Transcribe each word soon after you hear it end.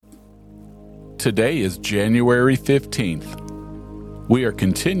Today is January 15th. We are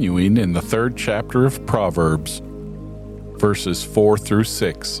continuing in the third chapter of Proverbs, verses 4 through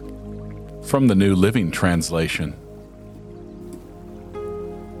 6, from the New Living Translation.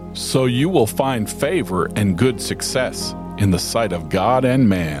 So you will find favor and good success in the sight of God and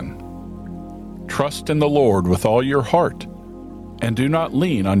man. Trust in the Lord with all your heart, and do not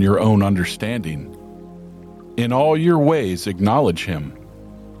lean on your own understanding. In all your ways acknowledge Him,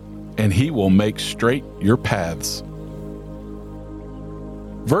 and He will make straight your paths.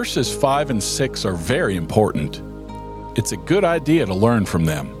 Verses 5 and 6 are very important. It's a good idea to learn from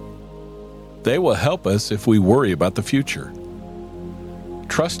them. They will help us if we worry about the future.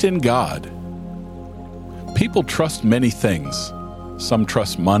 Trust in God. People trust many things. Some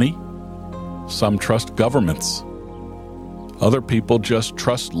trust money. Some trust governments. Other people just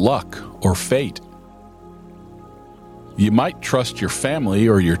trust luck or fate. You might trust your family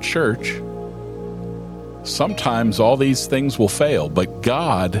or your church. Sometimes all these things will fail, but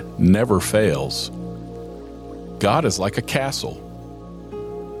God never fails. God is like a castle.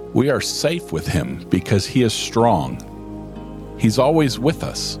 We are safe with Him because He is strong. He's always with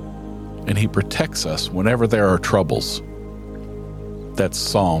us, and He protects us whenever there are troubles. That's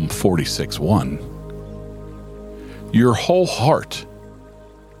Psalm 46:1. Your whole heart.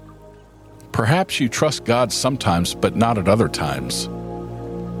 Perhaps you trust God sometimes, but not at other times.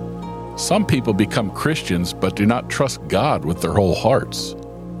 Some people become Christians but do not trust God with their whole hearts.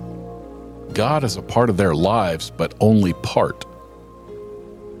 God is a part of their lives, but only part.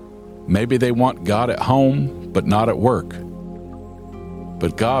 Maybe they want God at home, but not at work.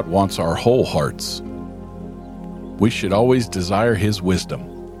 But God wants our whole hearts. We should always desire His wisdom.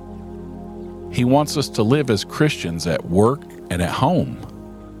 He wants us to live as Christians at work and at home.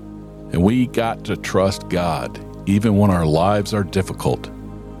 And we got to trust God, even when our lives are difficult.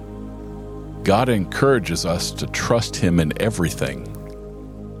 God encourages us to trust Him in everything.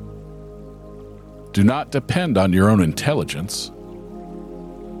 Do not depend on your own intelligence.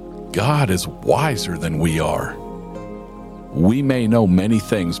 God is wiser than we are. We may know many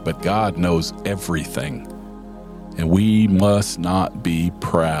things, but God knows everything. And we must not be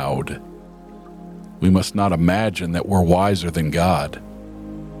proud. We must not imagine that we're wiser than God.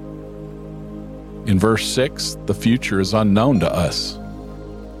 In verse 6, the future is unknown to us.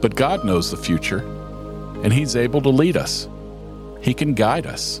 But God knows the future, and He's able to lead us. He can guide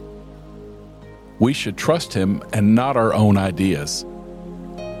us. We should trust Him and not our own ideas.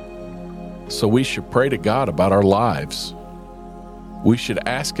 So we should pray to God about our lives. We should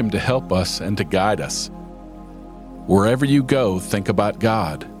ask Him to help us and to guide us. Wherever you go, think about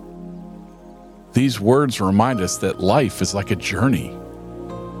God. These words remind us that life is like a journey.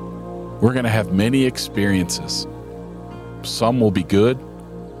 We're going to have many experiences. Some will be good,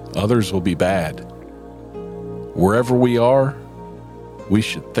 others will be bad. Wherever we are, we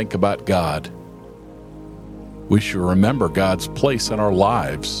should think about God. We should remember God's place in our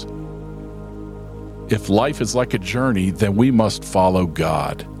lives. If life is like a journey, then we must follow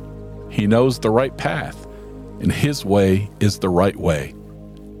God. He knows the right path, and His way is the right way.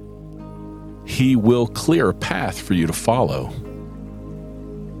 He will clear a path for you to follow.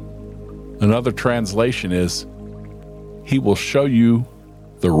 Another translation is, He will show you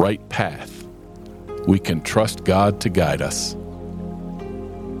the right path. We can trust God to guide us.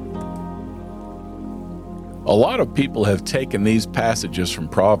 A lot of people have taken these passages from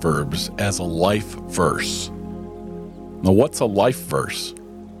Proverbs as a life verse. Now, what's a life verse?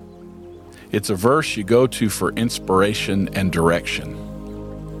 It's a verse you go to for inspiration and direction.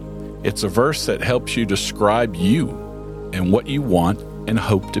 It's a verse that helps you describe you and what you want and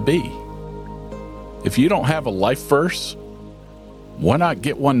hope to be. If you don't have a life verse, why not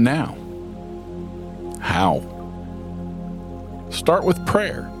get one now? How? Start with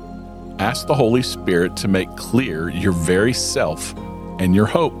prayer. Ask the Holy Spirit to make clear your very self and your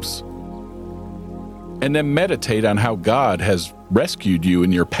hopes. And then meditate on how God has rescued you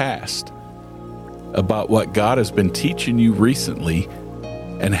in your past, about what God has been teaching you recently,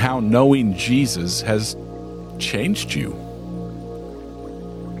 and how knowing Jesus has changed you.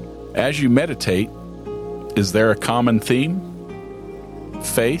 As you meditate, is there a common theme?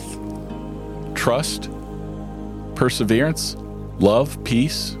 Faith, trust, perseverance, love,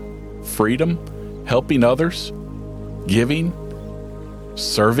 peace, freedom, helping others, giving,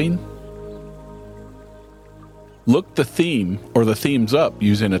 serving? Look the theme or the themes up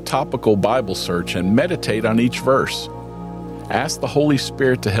using a topical Bible search and meditate on each verse. Ask the Holy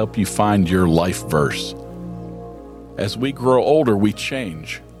Spirit to help you find your life verse. As we grow older, we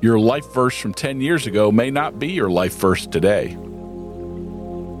change. Your life verse from 10 years ago may not be your life verse today.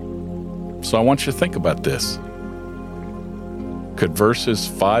 So I want you to think about this. Could verses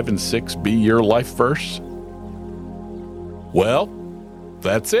 5 and 6 be your life verse? Well,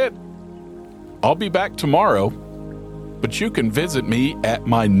 that's it. I'll be back tomorrow, but you can visit me at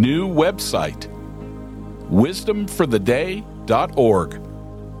my new website,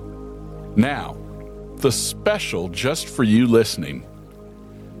 wisdomfortheday.org. Now, the special just for you listening.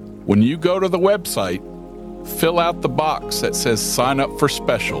 When you go to the website, fill out the box that says sign up for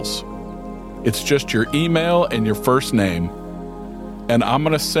specials. It's just your email and your first name, and I'm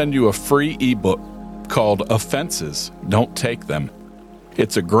going to send you a free ebook called Offenses, Don't Take Them.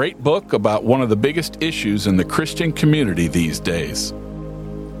 It's a great book about one of the biggest issues in the Christian community these days.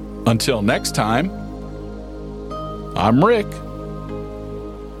 Until next time, I'm Rick.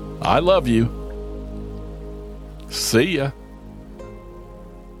 I love you. See ya.